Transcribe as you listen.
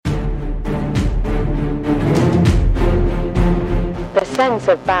sense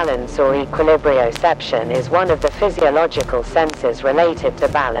of balance or equilibrioception is one of the physiological senses related to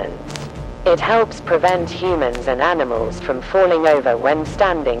balance. It helps prevent humans and animals from falling over when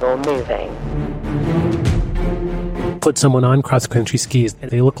standing or moving. Put someone on cross-country skis and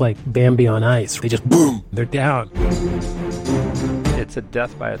they look like Bambi on ice. They just, boom, they're down. It's a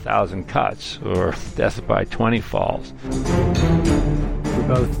death by 1,000 cuts or death by 20 falls. We're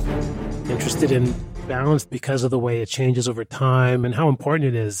both interested in balance because of the way it changes over time and how important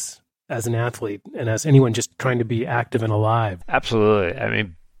it is as an athlete and as anyone just trying to be active and alive. Absolutely. I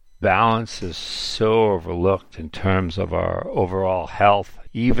mean, balance is so overlooked in terms of our overall health.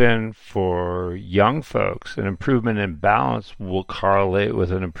 Even for young folks, an improvement in balance will correlate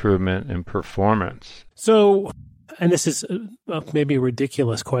with an improvement in performance. So, and this is maybe a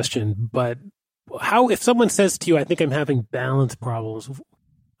ridiculous question, but how, if someone says to you, I think I'm having balance problems,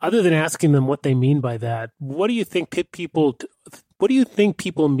 other than asking them what they mean by that, what do you think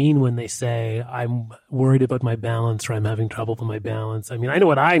people mean when they say, I'm worried about my balance or I'm having trouble with my balance? I mean, I know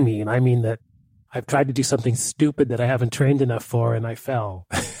what I mean. I mean that I've tried to do something stupid that I haven't trained enough for and I fell.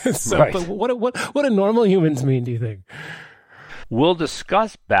 So, right. But what do normal humans mean, do you think? We'll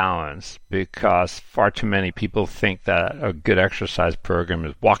discuss balance because far too many people think that a good exercise program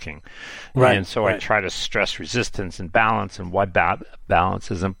is walking. Right. And so I try to stress resistance and balance and why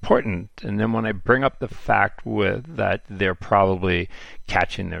balance is important. And then when I bring up the fact that they're probably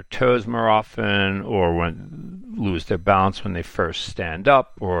catching their toes more often or lose their balance when they first stand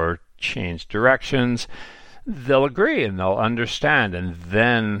up or change directions, they'll agree and they'll understand. And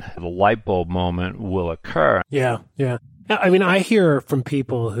then the light bulb moment will occur. Yeah. I mean, I hear from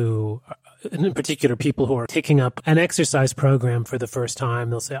people who, in particular, people who are taking up an exercise program for the first time.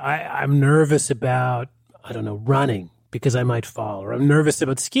 They'll say, I'm nervous about, running because I might fall, or I'm nervous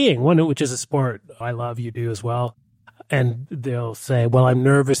about skiing, which is a sport I love, you do as well. And they'll say, well, I'm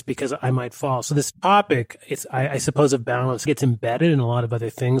nervous because I might fall. So this topic, I suppose, of balance gets embedded in a lot of other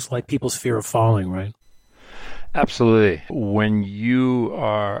things like people's fear of falling, right? Absolutely. When you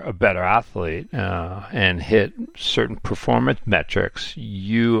are a better athlete and hit certain performance metrics,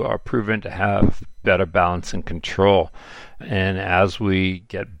 you are proven to have better balance and control. And as we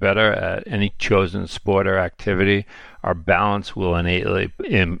get better at any chosen sport or activity, our balance will innately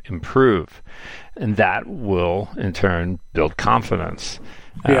improve. And that will, in turn, build confidence.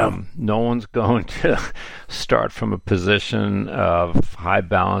 Yeah. No one's going to start from a position of high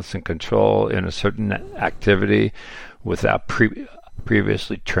balance and control in a certain activity without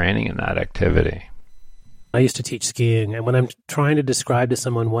previously training in that activity. I used to teach skiing, and when I'm trying to describe to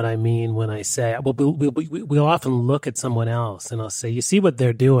someone what I mean when I say, we'll often look at someone else, and I'll say, you see what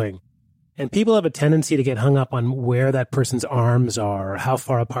they're doing. And people have a tendency to get hung up on where that person's arms are or how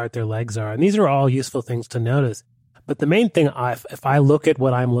far apart their legs are. And these are all useful things to notice. But the main thing, if I look at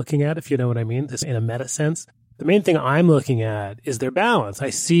what I'm looking at, if you know what I mean, this in a meta sense, the main thing I'm looking at is their balance. I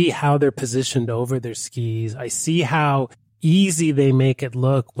see how they're positioned over their skis. I see how easy they make it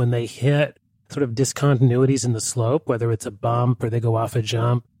look when they hit sort of discontinuities in the slope, whether it's a bump or they go off a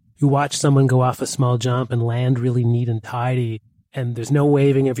jump. You watch someone go off a small jump and land really neat and tidy, and there's no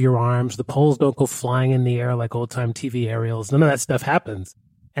waving of your arms. The poles don't go flying in the air like old-time TV aerials. None of that stuff happens.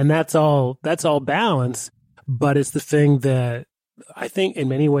 And that's all balance. But it's the thing that I think in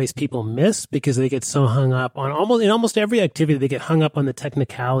many ways people miss because they get so hung up on almost every activity. They get hung up on the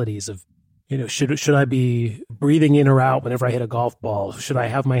technicalities of, should I be breathing in or out whenever I hit a golf ball? Should I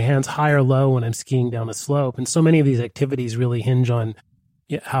have my hands high or low when I'm skiing down a slope? And so many of these activities really hinge on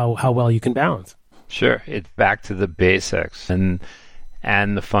how well you can balance. Sure. It's back to the basics and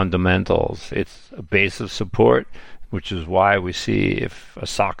the fundamentals. It's a base of support, which is why we see if a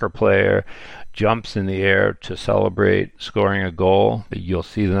soccer player jumps in the air to celebrate scoring a goal, you'll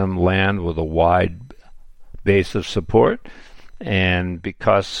see them land with a wide base of support. And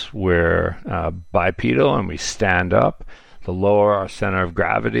because we're bipedal and we stand up, the lower our center of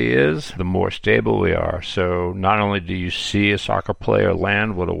gravity is, the more stable we are. So not only do you see a soccer player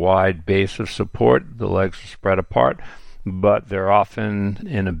land with a wide base of support, the legs are spread apart, but they're often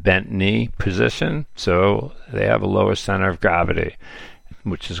in a bent knee position, so they have a lower center of gravity,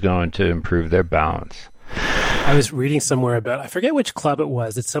 which is going to improve their balance. I was reading somewhere about, I forget which club it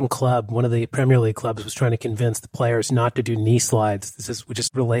was. It's some club, one of the Premier League clubs was trying to convince the players not to do knee slides, which is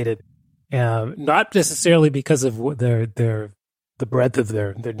related. Not necessarily because of their the breadth of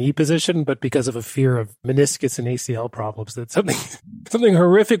their knee position, but because of a fear of meniscus and ACL problems, that something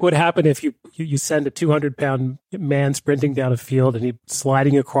horrific would happen if you send a 200-pound man sprinting down a field and he's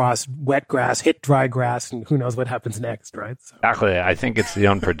sliding across wet grass, hit dry grass, and who knows what happens next, right? So. Exactly. I think it's the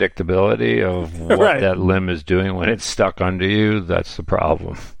unpredictability of what right. that limb is doing when it's stuck under you. That's the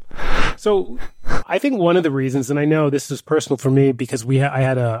problem. So I think one of the reasons, and I know this is personal for me because I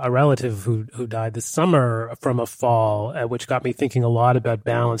had a relative who died this summer from a fall, which got me thinking a lot about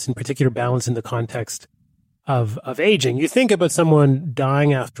balance, in particular balance in the context of aging. You think about someone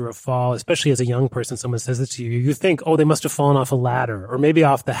dying after a fall, especially as a young person, someone says it to you, you think, oh, they must have fallen off a ladder or maybe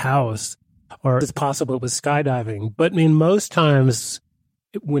off the house, or it's possible it was skydiving. But I mean, most times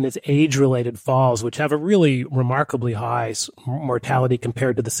when it's age-related falls, which have a really remarkably high mortality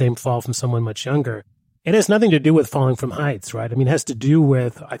compared to the same fall from someone much younger, it has nothing to do with falling from heights, right? I mean, it has to do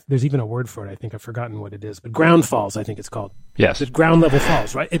with, there's even a word for it, I think I've forgotten what it is, but ground falls, I think it's called. Yes. The ground level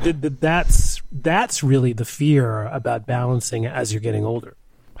falls, right? That's really the fear about balancing as you're getting older.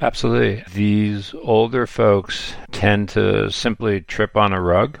 Absolutely. These older folks tend to simply trip on a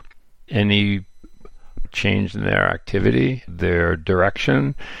rug. Any change in their activity, their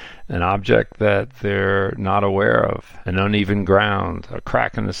direction, an object that they're not aware of, an uneven ground, a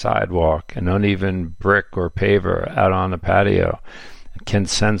crack in the sidewalk, an uneven brick or paver out on the patio can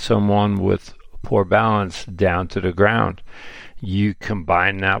send someone with poor balance down to the ground. You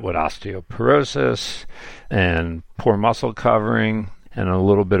combine that with osteoporosis and poor muscle covering and a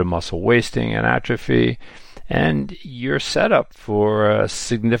little bit of muscle wasting and atrophy, and you're set up for a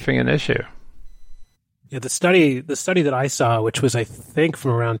significant issue. Yeah, the study that I saw, which was I think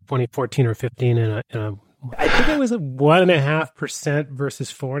from around 2014 or 15, I think it was 1.5%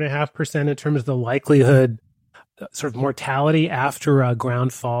 versus 4.5% in terms of the likelihood, sort of mortality after a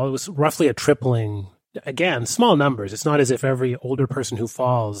ground fall. It was roughly a tripling. Again, small numbers. It's not as if every older person who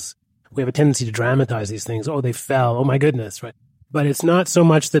falls, we have a tendency to dramatize these things. Oh, they fell. Oh my goodness, right? But it's not so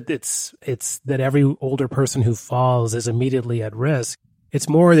much that it's that every older person who falls is immediately at risk. It's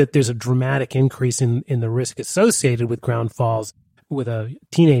more that there's a dramatic increase in the risk associated with ground falls with a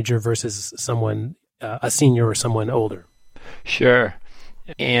teenager versus someone, a senior or someone older. Sure.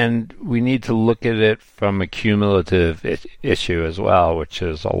 And we need to look at it from a cumulative issue as well, which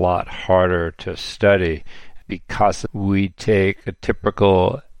is a lot harder to study because we take a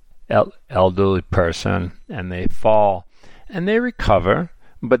typical elderly person and they fall and they recover,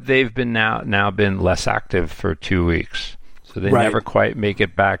 but they've been now been less active for 2 weeks. So they right. never quite make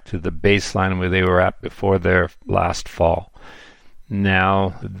it back to the baseline where they were at before their last fall.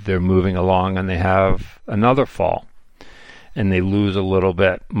 Now they're moving along and they have another fall and they lose a little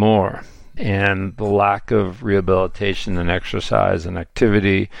bit more. And the lack of rehabilitation and exercise and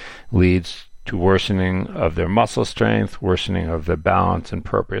activity leads to worsening of their muscle strength, worsening of their balance and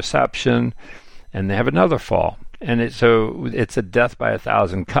proprioception, and they have another fall. And it's a death by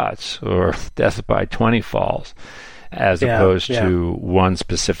 1,000 cuts or death by 20 falls. As opposed to one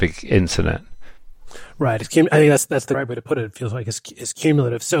specific incident. Right. I think that's the right way to put it. It feels like it's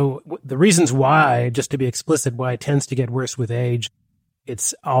cumulative. So the reasons why, just to be explicit, why it tends to get worse with age,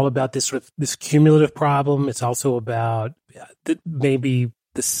 it's all about this cumulative problem. It's also about maybe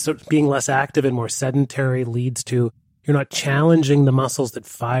this sort of being less active and more sedentary leads to you're not challenging the muscles that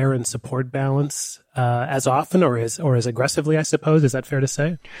fire and support balance as often or as aggressively, I suppose. Is that fair to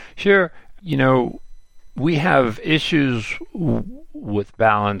say? Sure. We have issues with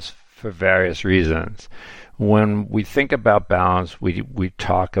balance for various reasons. When we think about balance, we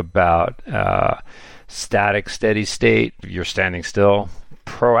talk about static, steady state. You're standing still.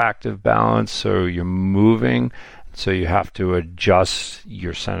 Proactive balance, so you're moving, so you have to adjust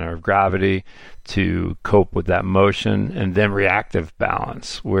your center of gravity to cope with that motion. And then reactive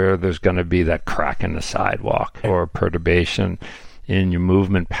balance, where there's going to be that crack in the sidewalk or perturbation in your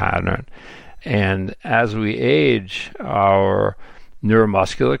movement pattern. And as we age, our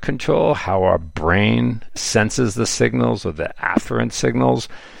neuromuscular control, how our brain senses the signals or the afferent signals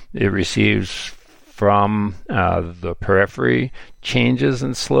it receives from the periphery, changes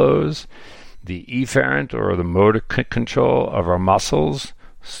and slows. The efferent or the motor control of our muscles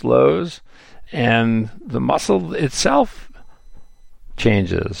slows. And the muscle itself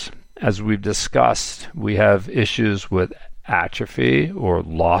changes. As we've discussed, we have issues with atrophy or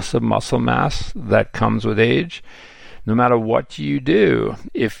loss of muscle mass that comes with age. No matter what you do,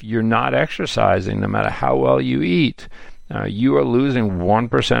 if you're not exercising, no matter how well you eat, you are losing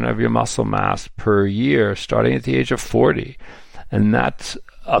 1% of your muscle mass per year starting at the age of 40. And that's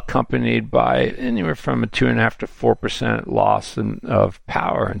accompanied by anywhere from a 2.5% to 4% loss of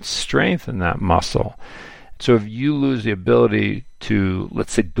power and strength in that muscle. So if you lose the ability to,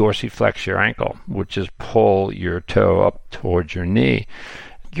 let's say, dorsiflex your ankle, which is pull your toe up towards your knee,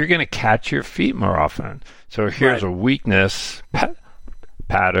 you're going to catch your feet more often. So here's a weakness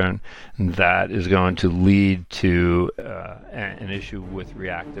pattern that is going to lead to an issue with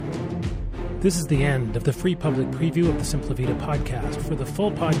reactive. This is the end of the free public preview of the Simpla Vita podcast. For the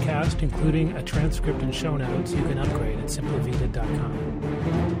full podcast, including a transcript and show notes, you can upgrade at simplavita.com.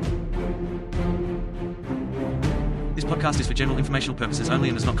 This podcast is for general informational purposes only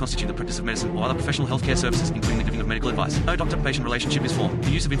and does not constitute the practice of medicine or other professional healthcare services, including the giving of medical advice. No doctor-patient relationship is formed.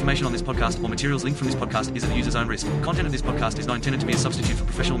 The use of information on this podcast or materials linked from this podcast is at the user's own risk. The content of this podcast is not intended to be a substitute for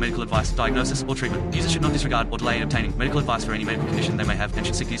professional medical advice, diagnosis, or treatment. Users should not disregard or delay in obtaining medical advice for any medical condition they may have and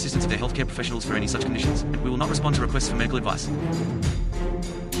should seek the assistance of their healthcare professionals for any such conditions. We will not respond to requests for medical advice.